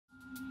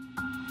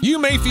You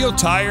may feel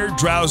tired,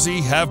 drowsy,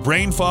 have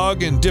brain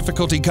fog, and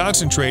difficulty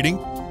concentrating.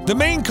 The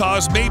main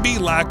cause may be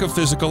lack of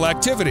physical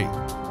activity.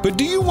 But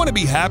do you want to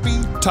be happy,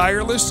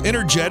 tireless,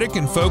 energetic,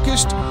 and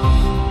focused?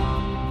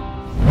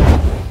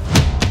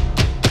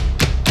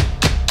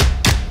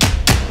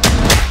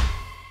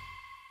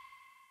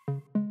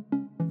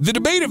 The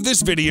debate of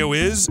this video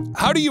is,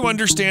 how do you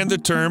understand the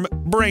term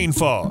brain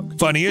fog?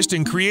 Funniest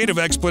and creative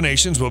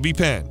explanations will be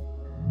penned.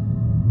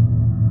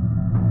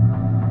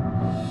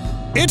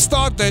 It's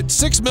thought that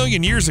 6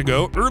 million years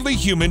ago, early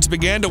humans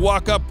began to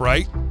walk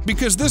upright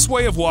because this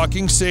way of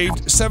walking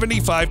saved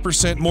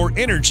 75% more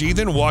energy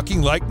than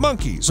walking like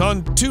monkeys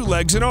on 2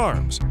 legs and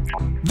arms.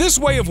 This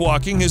way of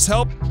walking has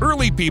helped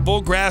early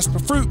people grasp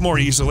fruit more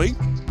easily,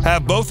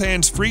 have both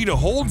hands free to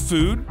hold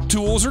food,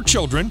 tools, or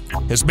children,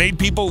 has made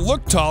people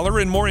look taller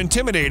and more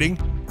intimidating,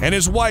 and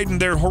has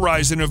widened their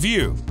horizon of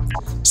view.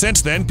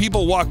 Since then,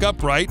 people walk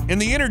upright, and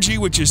the energy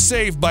which is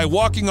saved by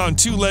walking on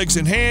 2 legs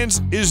and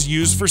hands is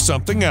used for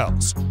something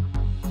else: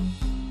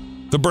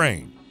 the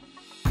brain.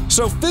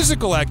 So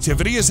physical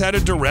activity has had a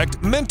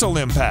direct mental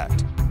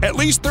impact. At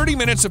least 30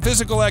 minutes of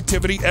physical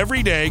activity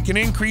every day can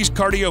increase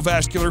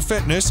cardiovascular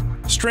fitness,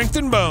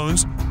 strengthen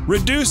bones,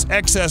 reduce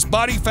excess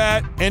body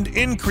fat, and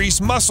increase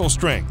muscle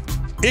strength.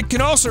 It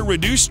can also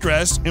reduce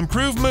stress,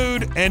 improve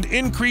mood, and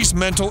increase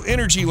mental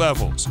energy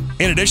levels.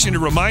 In addition to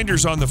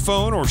reminders on the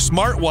phone or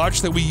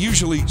smartwatch that we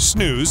usually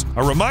snooze,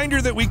 a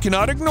reminder that we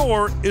cannot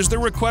ignore is the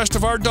request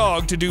of our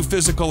dog to do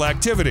physical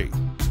activity.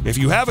 If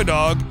you have a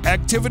dog,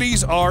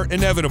 activities are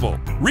inevitable.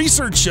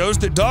 Research shows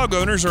that dog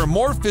owners are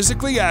more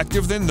physically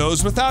active than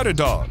those without a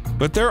dog.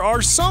 But there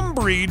are some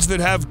breeds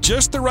that have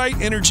just the right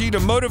energy to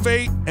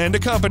motivate and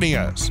accompany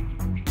us.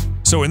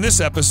 So in this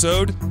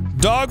episode,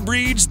 dog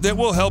breeds that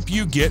will help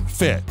you get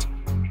fit.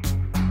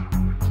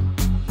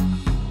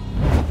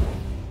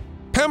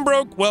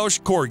 Pembroke Welsh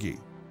Corgi.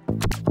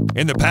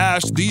 In the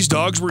past, these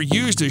dogs were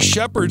used as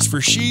shepherds for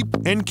sheep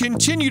and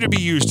continue to be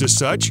used as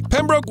such.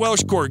 Pembroke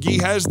Welsh Corgi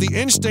has the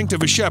instinct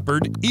of a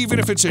shepherd, even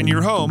if it's in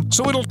your home,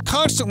 so it'll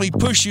constantly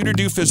push you to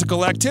do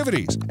physical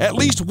activities. At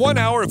least 1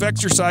 hour of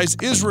exercise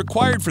is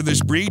required for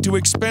this breed to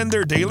expend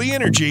their daily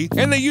energy,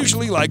 and they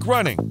usually like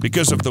running.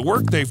 Because of the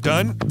work they've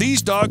done,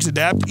 these dogs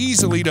adapt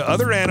easily to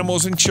other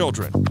animals and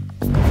children.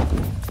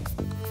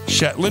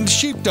 Shetland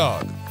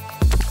Sheepdog.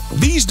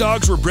 These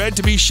dogs were bred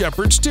to be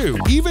shepherds too,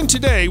 even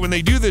today when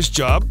they do this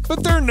job,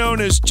 but they're known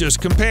as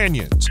just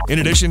companions. In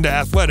addition to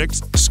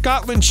athletics,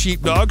 Scotland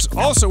sheepdogs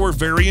also are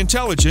very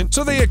intelligent,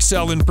 so they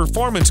excel in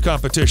performance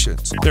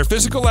competitions. Their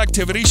physical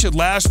activity should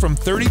last from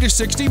 30 to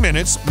 60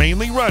 minutes,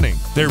 mainly running.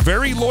 They're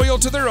very loyal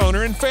to their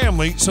owner and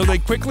family, so they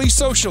quickly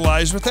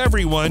socialize with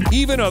everyone,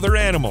 even other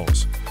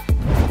animals.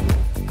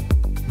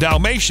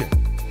 Dalmatian.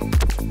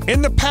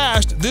 In the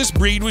past, this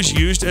breed was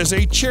used as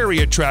a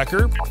chariot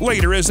tracker,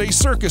 later as a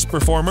circus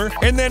performer,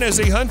 and then as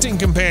a hunting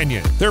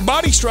companion. Their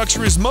body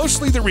structure is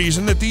mostly the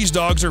reason that these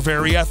dogs are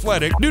very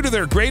athletic due to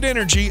their great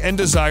energy and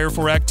desire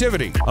for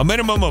activity. A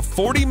minimum of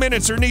 40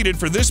 minutes are needed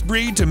for this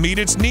breed to meet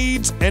its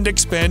needs and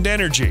expend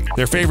energy.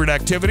 Their favorite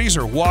activities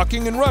are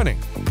walking and running.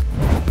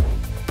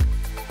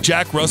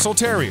 Jack Russell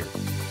Terrier.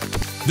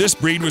 This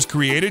breed was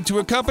created to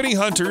accompany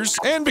hunters,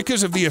 and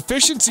because of the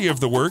efficiency of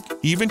the work,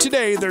 even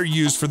today they're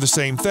used for the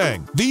same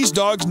thing. These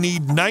dogs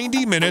need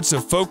 90 minutes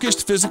of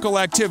focused physical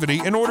activity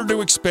in order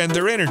to expend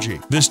their energy.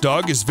 This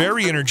dog is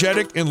very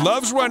energetic and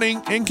loves running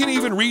and can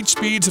even reach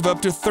speeds of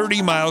up to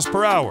 30 miles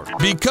per hour.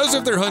 Because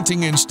of their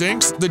hunting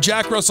instincts, the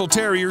Jack Russell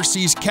Terrier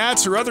sees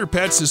cats or other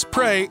pets as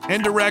prey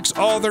and directs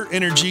all their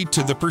energy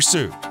to the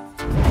pursuit.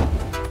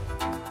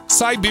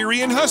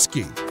 Siberian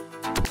Husky.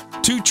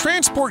 To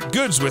transport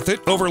goods with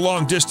it over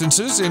long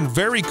distances in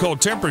very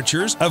cold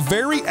temperatures, a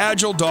very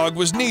agile dog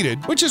was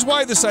needed, which is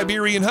why the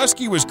Siberian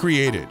Husky was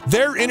created.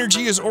 Their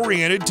energy is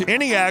oriented to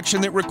any action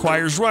that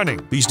requires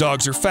running. These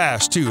dogs are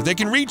fast, too. They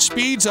can reach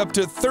speeds up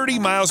to 30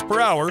 miles per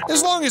hour.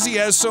 As long as he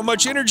has so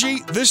much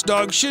energy, this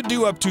dog should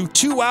do up to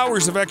 2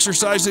 hours of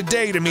exercise a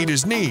day to meet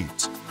his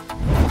needs.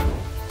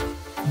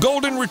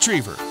 Golden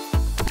Retriever.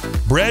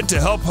 Bred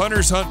to help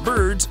hunters hunt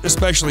birds,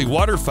 especially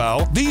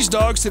waterfowl, these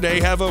dogs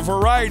today have a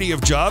variety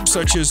of jobs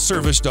such as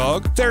service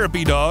dog,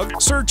 therapy dog,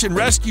 search and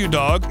rescue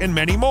dog, and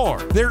many more.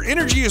 Their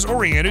energy is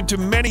oriented to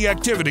many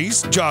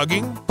activities: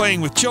 jogging, playing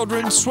with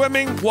children,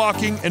 swimming,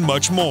 walking, and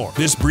much more.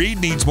 This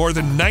breed needs more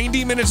than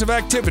 90 minutes of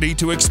activity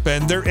to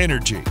expend their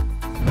energy.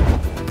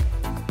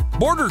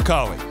 Border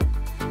Collie.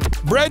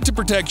 Bred to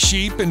protect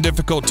sheep in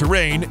difficult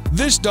terrain,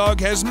 this dog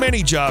has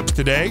many jobs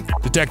today: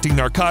 detecting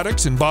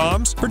narcotics and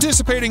bombs,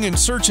 participating in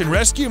search and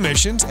rescue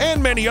missions,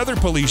 and many other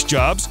police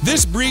jobs.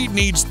 This breed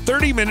needs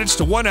 30 minutes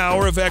to 1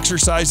 hour of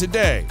exercise a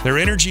day. Their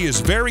energy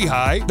is very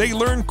high, they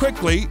learn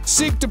quickly,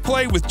 seek to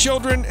play with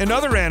children and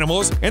other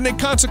animals, and they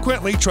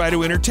consequently try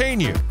to entertain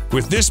you.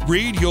 With this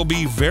breed, you'll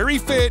be very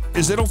fit,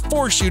 as it'll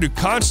force you to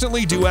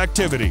constantly do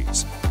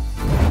activities.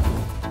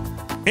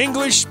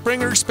 English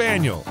Springer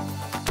Spaniel.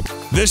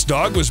 This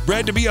dog was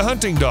bred to be a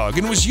hunting dog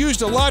and was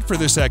used a lot for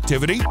this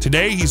activity.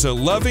 Today, he's a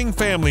loving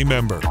family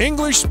member.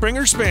 English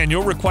Springer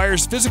Spaniel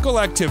requires physical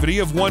activity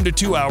of 1 to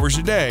 2 hours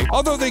a day.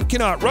 Although they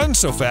cannot run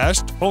so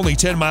fast, only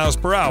 10 miles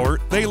per hour,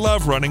 they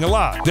love running a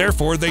lot.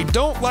 Therefore, they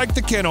don't like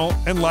the kennel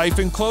and life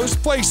in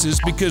closed places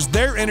because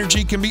their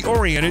energy can be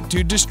oriented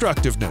to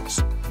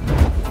destructiveness.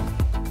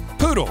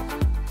 Poodle.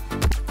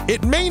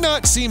 It may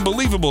not seem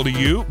believable to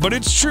you, but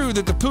it's true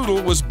that the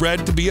poodle was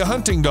bred to be a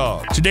hunting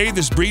dog. Today,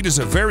 this breed is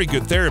a very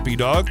good therapy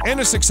dog and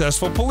a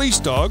successful police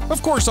dog,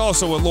 of course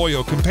also a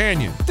loyal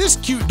companion. This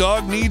cute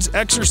dog needs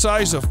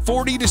exercise of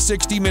 40 to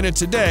 60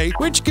 minutes a day,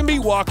 which can be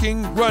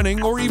walking,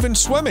 running, or even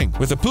swimming.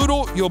 With a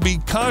poodle, you'll be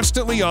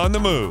constantly on the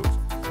move.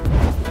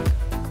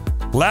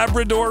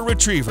 Labrador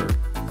Retriever.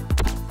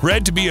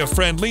 Bred to be a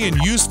friendly and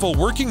useful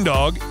working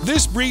dog,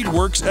 this breed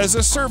works as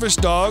a service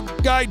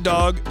dog, guide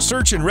dog,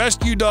 search and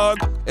rescue dog,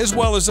 as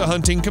well as a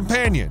hunting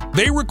companion.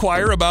 They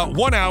require about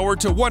 1 hour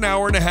to 1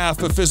 hour and a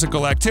half of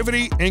physical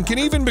activity and can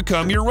even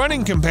become your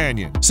running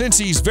companion. Since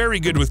he's very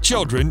good with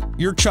children,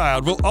 your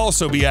child will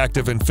also be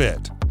active and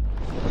fit.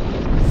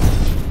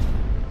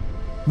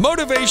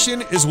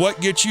 Motivation is what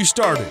gets you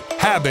started.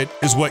 Habit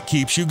is what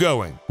keeps you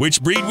going.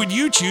 Which breed would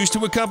you choose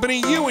to accompany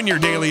you in your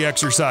daily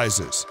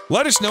exercises?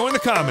 Let us know in the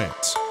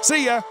comments.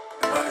 See ya!